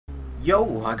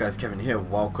Yo, hi guys, Kevin here.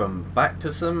 Welcome back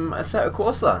to some Assetto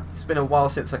Corsa. It's been a while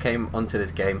since I came onto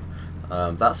this game.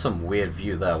 That's some weird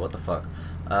view there, what the fuck.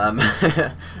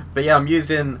 But yeah, I'm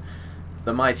using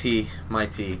the mighty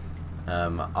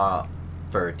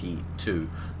R32.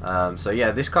 So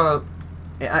yeah, this car,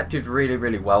 it acted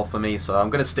really well for me, so I'm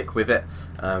going to stick with it.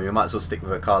 You might as well stick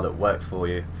with a car that works for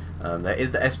you. There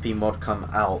is the SP mod come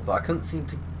out, but I couldn't seem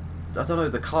to, I don't know,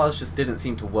 the cars just didn't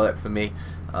seem to work for me.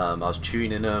 I was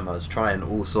tuning them, I was trying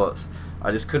all sorts,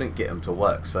 I just couldn't get them to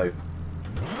work, so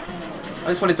I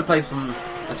just wanted to play some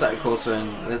Assetto Corsa,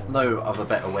 and there's no other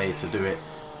better way to do it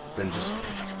than just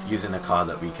using a car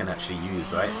that we can actually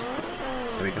use, right?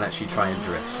 That we can actually try and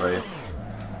drift. So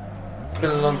it's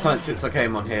been a long time since I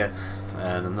came on here,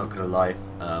 and I'm not going to lie,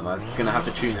 I'm going to have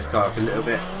to tune this car up a little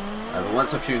bit, but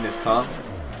once I've tuned this car,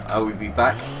 I will be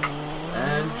back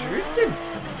and drifting.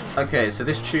 Okay, so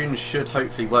this tune should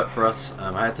hopefully work for us.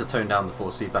 I had to tone down the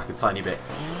force feedback a tiny bit,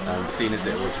 seeing as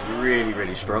it was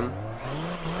really strong.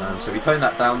 So we toned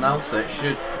that down now, so it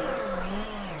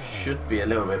should be a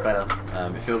little bit better.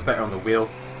 It feels better on the wheel.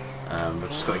 We've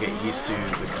just got to get used to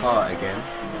the car again.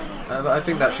 But I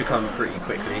think that should come pretty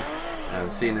quickly.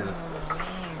 Seeing as,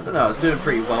 I don't know, I was doing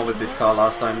pretty well with this car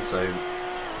last time, so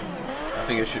I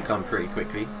think it should come pretty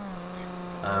quickly.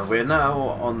 We're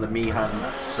now on the Meihan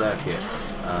circuit.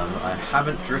 I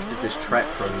haven't drifted this track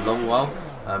for a long while.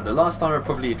 The last time I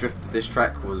probably drifted this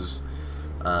track was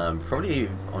probably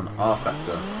on R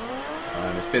Factor.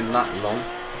 It's been that long.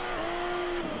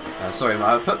 Sorry,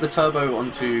 I put the turbo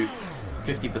onto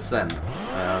 50%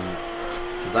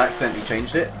 because I accidentally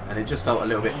changed it and it just felt a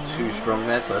little bit too strong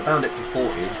there, so I downed it to 40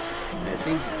 and it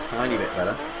seems a tiny bit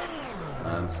better.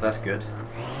 So that's good.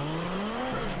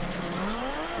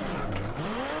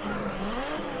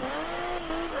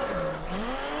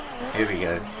 Here we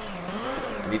go.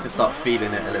 I need to start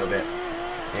feeling it a little bit.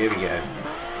 Here we go.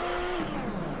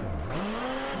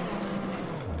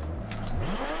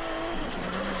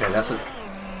 Okay, that's a...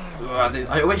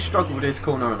 I always struggle with this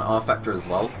corner on R Factor as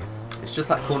well. It's just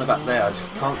that corner back there, I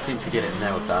just can't seem to get it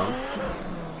nailed down.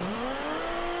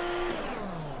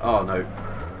 Oh no.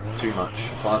 Too much.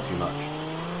 Far too much.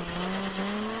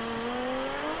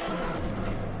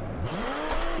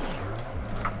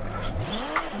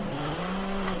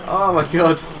 Oh my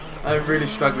god, I'm really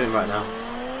struggling right now.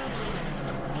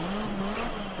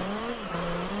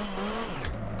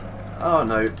 Oh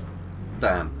no,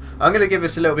 damn. I'm going to give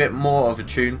this a little bit more of a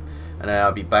tune, and then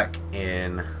I'll be back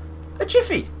in a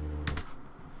jiffy.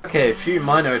 Okay, a few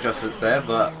minor adjustments there,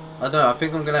 but I don't know, I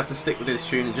think I'm going to have to stick with this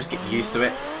tune and just get used to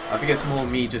it. I think it's more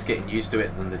me just getting used to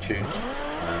it than the tune.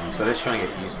 So let's try and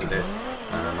get used to this.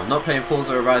 I'm not playing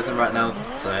Forza Horizon right now,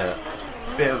 so a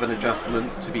bit of an adjustment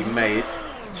to be made.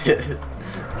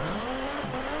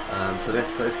 So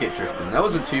let's get drifting. That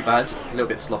wasn't too bad, a little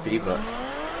bit sloppy, but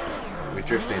we're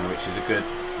drifting, which is a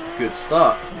good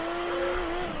start.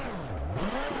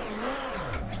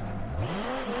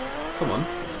 Come on.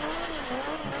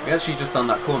 We actually just done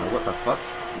that corner, what the fuck?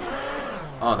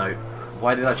 Oh no,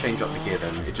 why did I change up the gear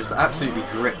then? It just absolutely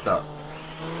gripped up.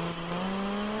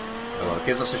 Oh well, it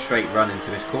gives us a straight run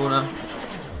into this corner.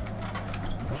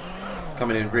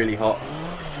 Coming in really hot.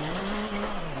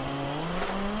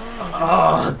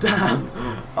 Oh damn!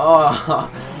 Oh,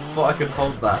 thought I could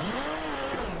hold that.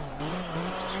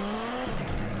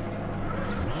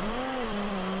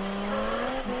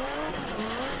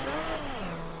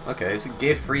 Okay, so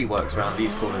gear 3 works around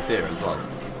these corners here as well.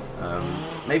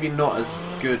 Maybe not as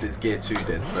good as gear 2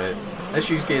 did, so let's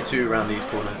use gear 2 around these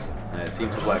corners. It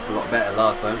seemed to work a lot better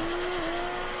last time.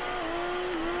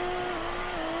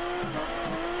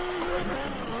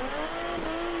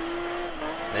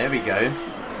 There we go.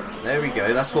 There we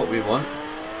go, that's what we want.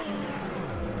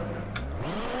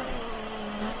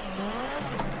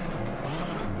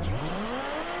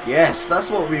 Yes, that's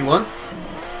what we want.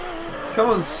 Come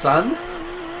on, son.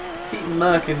 Keep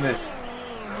murking this.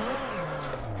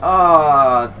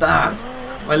 Ah, damn.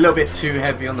 I'm a little bit too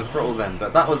heavy on the throttle then,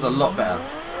 but that was a lot better.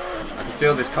 I can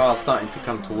feel this car starting to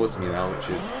come towards me now, which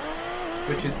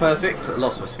is perfect. I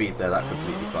lost my speed there, that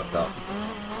completely fucked up.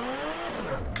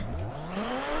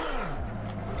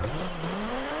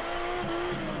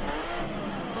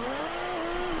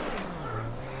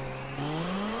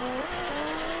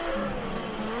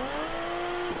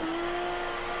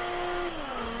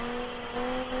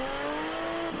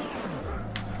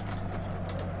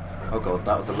 Oh god,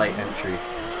 that was a late entry.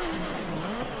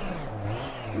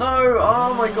 No!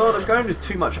 Oh my god, I'm going with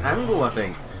too much angle, I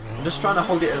think. I'm just trying to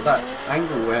hold it at that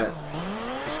angle where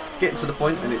it's getting to the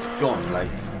point and it's gone. Like,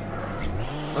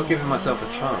 not giving myself a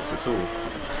chance at all.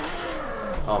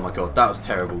 Oh my god, that was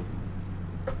terrible.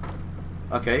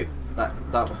 Okay,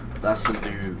 that's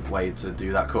a new way to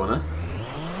do that corner.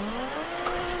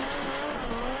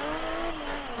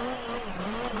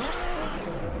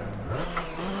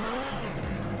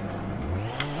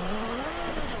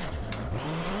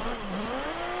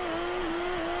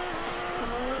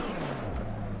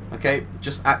 Okay,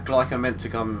 just act like I meant to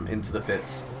come into the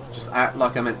pits. Just act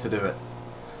like I meant to do it.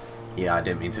 Yeah, I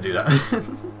didn't mean to do that.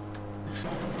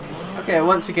 Okay,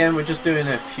 once again we're just doing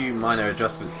a few minor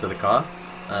adjustments to the car.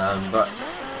 But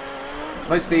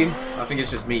mostly I think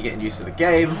it's just me getting used to the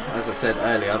game, as I said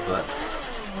earlier, but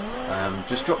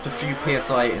just dropped a few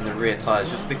PSI in the rear tyres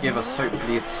just to give us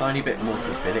hopefully a tiny bit more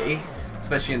stability,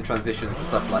 especially in transitions and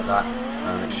stuff like that.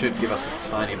 It should give us a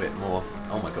tiny bit more,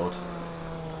 oh my god,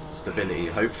 stability,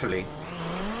 hopefully.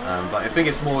 But I think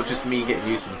it's more just me getting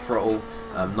used to the throttle,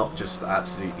 not just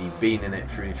absolutely being in it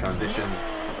through transitions.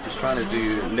 Just trying to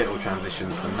do little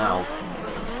transitions for now.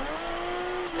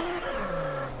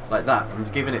 Like that, I'm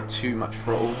giving it too much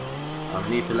throttle. I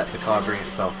need to let the car bring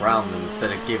itself round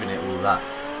instead of giving it all that.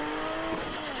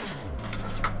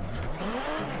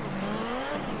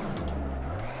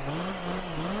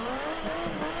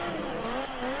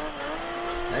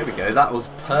 There we go, that was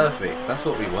perfect. That's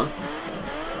what we want.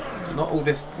 Not all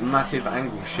this massive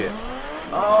angle shit.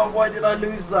 Oh, why did I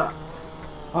lose that?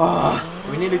 Ah,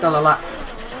 oh, we nearly done a lap.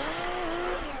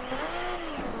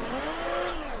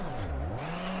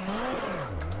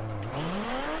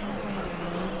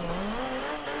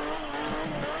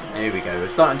 Here we go, we're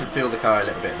starting to feel the car a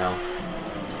little bit now.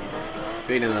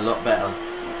 Feeling a lot better.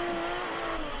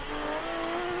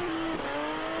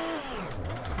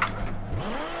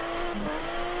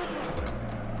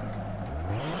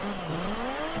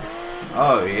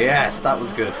 Oh yes, that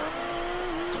was good.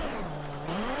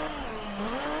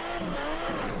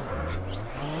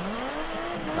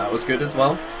 That was good as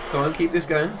well. Come on, keep this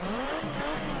going.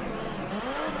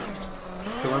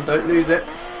 Come on, don't lose it.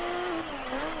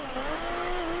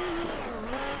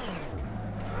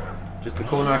 Just the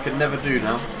corner I can never do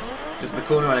now. Just the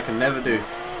corner I can never do.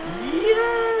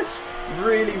 Yes!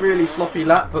 Really, really sloppy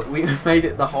lap, but we made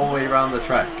it the whole way around the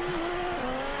track.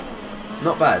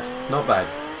 Not bad, not bad.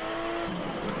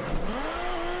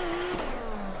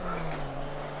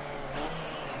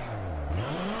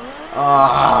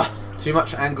 Ah, too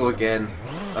much angle again.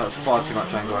 That was far too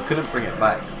much angle. I couldn't bring it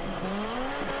back.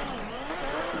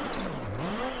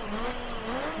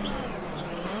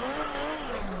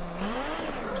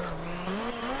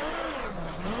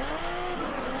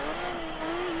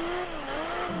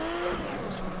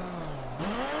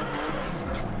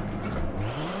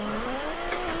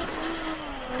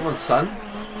 Come on, son.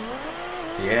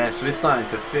 Yeah, so we're starting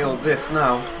to feel this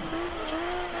now.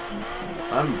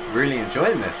 I'm really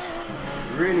enjoying this.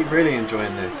 Really, really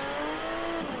enjoying this.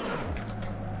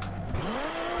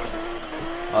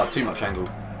 Oh, too much angle.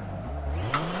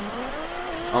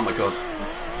 Oh my god.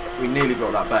 We nearly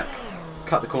brought that back.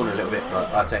 Cut the corner a little bit,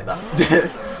 but I'll take that.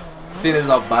 Seeing as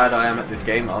how bad I am at this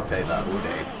game, I'll take that all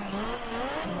day.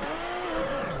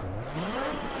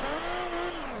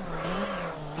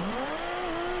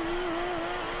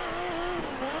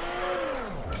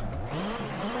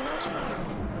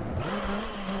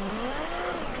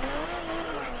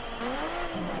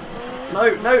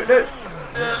 No, no,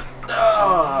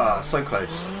 no! So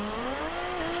close.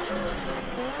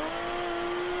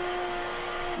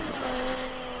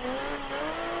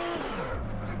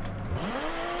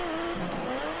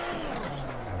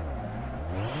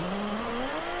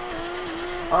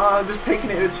 I was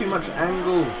taking it with too much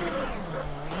angle.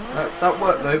 That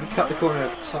worked though. We cut the corner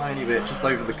a tiny bit just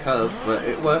over the curve, but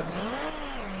it worked.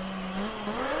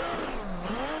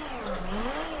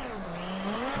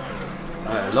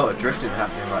 A lot of drifting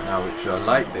happening right now, which I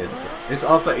like this. This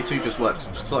R32 just works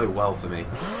so well for me.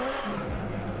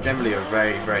 Generally a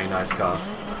very, very nice car.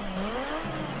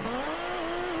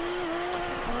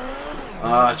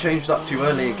 I changed up too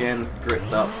early again,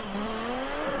 gripped up.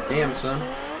 Damn, son.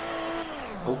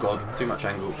 Oh god, too much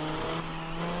angle.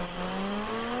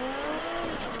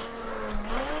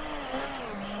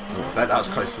 Oh, I bet that was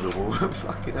close to the wall.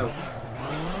 Fucking hell.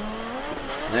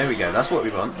 There we go, that's what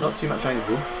we want. Not too much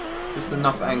angle. Just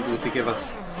enough angle to give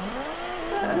us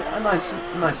a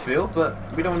nice feel, but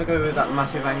we don't want to go with that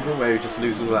massive angle where we just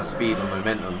lose all our speed and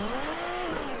momentum.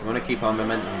 We want to keep our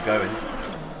momentum going,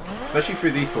 especially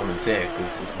through these corners here,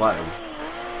 because it's vital.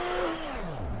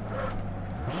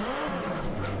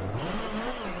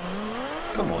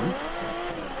 Come on.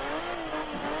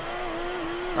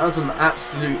 That was an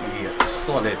absolutely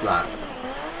solid lap.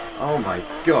 Oh my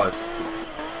god.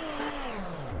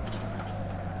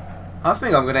 I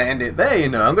think I'm gonna end it there, you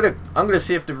know. I'm gonna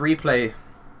see if the replay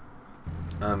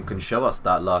can show us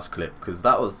that last clip, because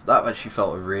that actually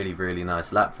felt a really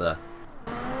nice lap there.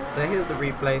 So here's the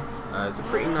replay. It's a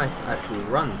pretty nice actual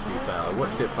run, to be fair. I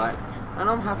watched it back and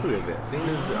I'm happy with it. Seeing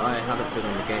as I hadn't been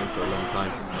on the game for a long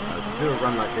time, to do a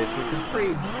run like this, which is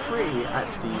pretty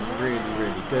actually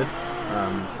really good.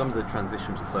 Some of the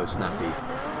transitions are so snappy,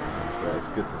 so it's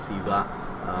good to see that.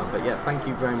 But yeah, thank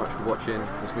you very much for watching.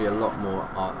 There's going to be a lot more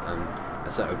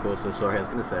Assetto Corsa, sorry, I was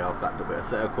going to say R32, but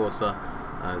Assetto Corsa.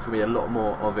 There's going to be a lot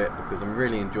more of it because I'm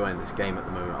really enjoying this game at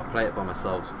the moment. I play it by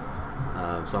myself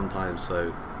sometimes,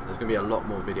 so there's going to be a lot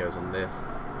more videos on this.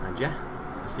 And yeah,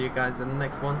 I'll see you guys in the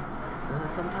next one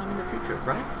sometime in the future,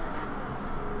 right?